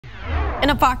In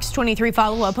a Fox 23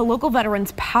 follow-up, a local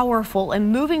veteran's powerful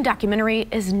and moving documentary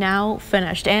is now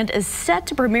finished and is set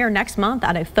to premiere next month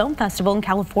at a film festival in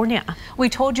California. We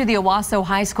told you the Owasso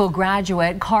High School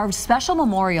graduate carved special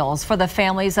memorials for the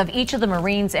families of each of the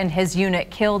Marines in his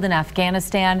unit killed in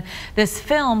Afghanistan. This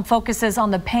film focuses on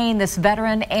the pain this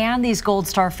veteran and these Gold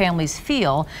Star families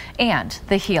feel and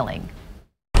the healing.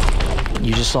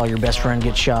 You just saw your best friend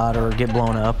get shot or get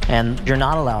blown up, and you're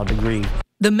not allowed to grieve.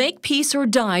 The Make Peace or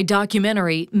Die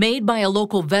documentary, made by a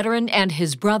local veteran and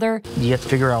his brother, You have to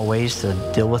figure out ways to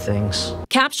deal with things.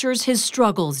 captures his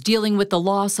struggles dealing with the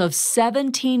loss of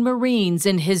 17 Marines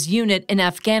in his unit in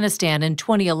Afghanistan in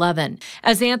 2011.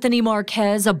 As Anthony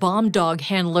Marquez, a bomb dog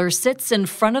handler, sits in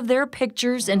front of their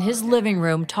pictures in his living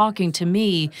room talking to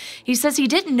me, he says he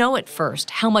didn't know at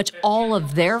first how much all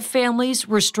of their families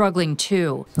were struggling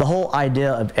too. The whole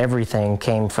idea of everything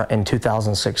came from in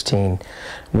 2016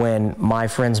 when my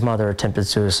friend's mother attempted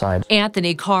suicide.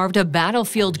 Anthony carved a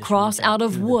battlefield cross out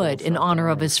of wood in honor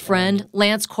of his friend,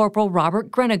 Lance Corporal Robert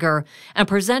Greniger, and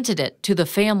presented it to the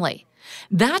family.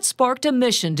 That sparked a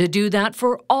mission to do that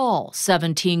for all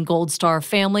 17 Gold Star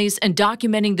families and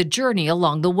documenting the journey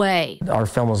along the way. Our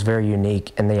film was very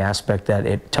unique in the aspect that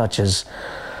it touches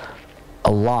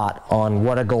a lot on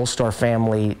what a Gold Star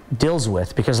family deals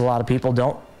with, because a lot of people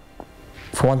don't,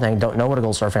 for one thing, don't know what a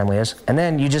Gold Star family is. And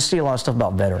then you just see a lot of stuff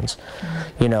about veterans,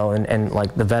 you know, and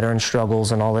like the veteran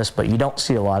struggles and all this, but you don't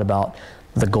see a lot about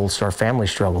the Gold Star family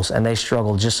struggles, and they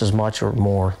struggle just as much or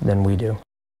more than we do.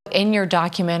 In your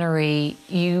documentary,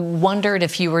 you wondered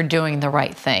if you were doing the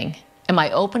right thing. Am I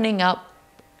opening up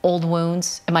old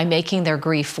wounds? Am I making their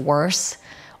grief worse?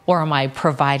 Or am I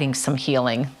providing some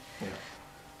healing? Yeah.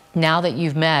 Now that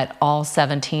you've met all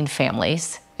 17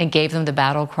 families and gave them the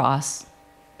battle cross,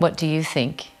 what do you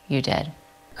think you did?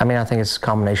 I mean, I think it's a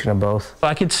combination of both.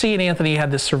 I could see in Anthony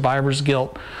had this survivor's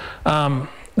guilt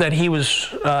that he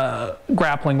was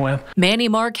grappling with. Manny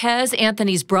Marquez,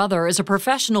 Anthony's brother, is a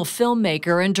professional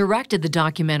filmmaker and directed the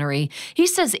documentary. He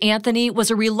says Anthony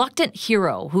was a reluctant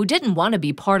hero who didn't want to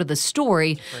be part of the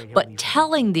story, but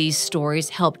telling these stories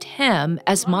helped him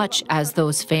as much as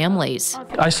those families.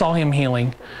 I saw him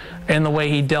healing, and the way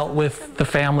he dealt with the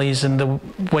families and the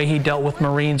way he dealt with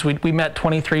Marines. We met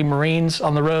 23 Marines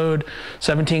on the road,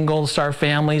 17 Gold Star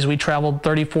families. We traveled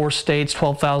 34 states,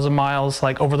 12,000 miles,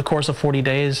 like over the course of 40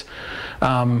 days.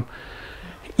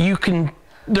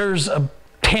 There's a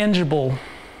tangible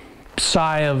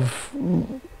sigh of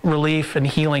relief and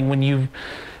healing when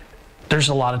there's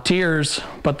a lot of tears,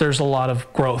 but there's a lot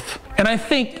of growth. And I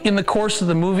think in the course of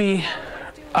the movie,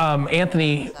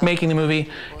 Anthony making the movie,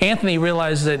 Anthony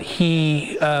realized that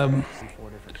he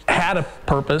had a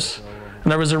purpose,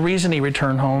 and there was a reason he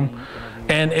returned home,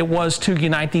 and it was to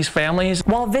unite these families.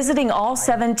 While visiting all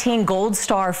 17 Gold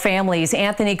Star families,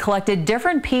 Anthony collected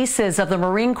different pieces of the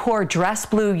Marine Corps dress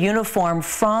blue uniform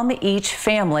from each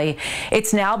family.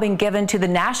 It's now been given to the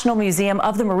National Museum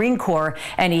of the Marine Corps,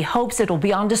 and he hopes it will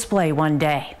be on display one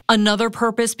day. Another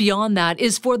purpose beyond that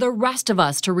is for the rest of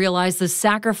us to realize the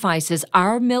sacrifices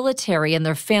our military and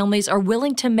their families are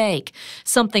willing to make,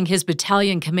 something his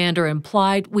battalion commander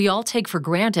implied we all take for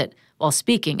granted while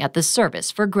speaking at the service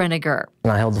for Greniger.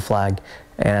 And I held the flag,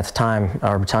 and at the time,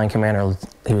 our battalion commander,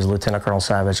 he was Lieutenant Colonel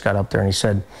Savage, got up there and he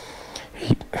said,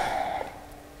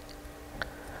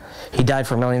 he died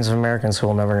for millions of Americans who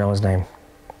will never know his name.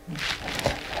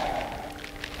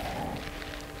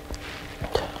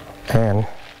 And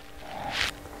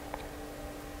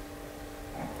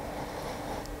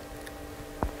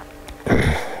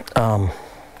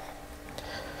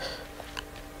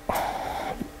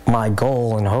my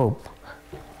goal and hope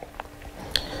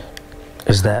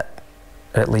is that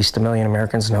at least 1 million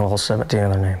Americans know all 17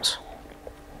 of their names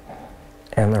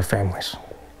and their families.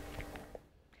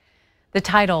 The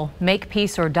title, Make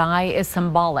Peace or Die, is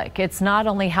symbolic. It's not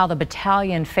only how the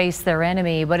battalion faced their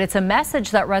enemy, but it's a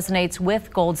message that resonates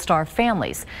with Gold Star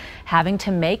families, having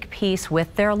to make peace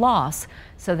with their loss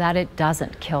so that it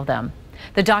doesn't kill them.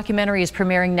 The documentary is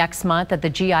premiering next month at the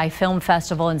GI Film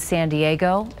Festival in San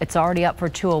Diego. It's already up for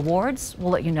 2 awards.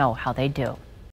 We'll let you know how they do.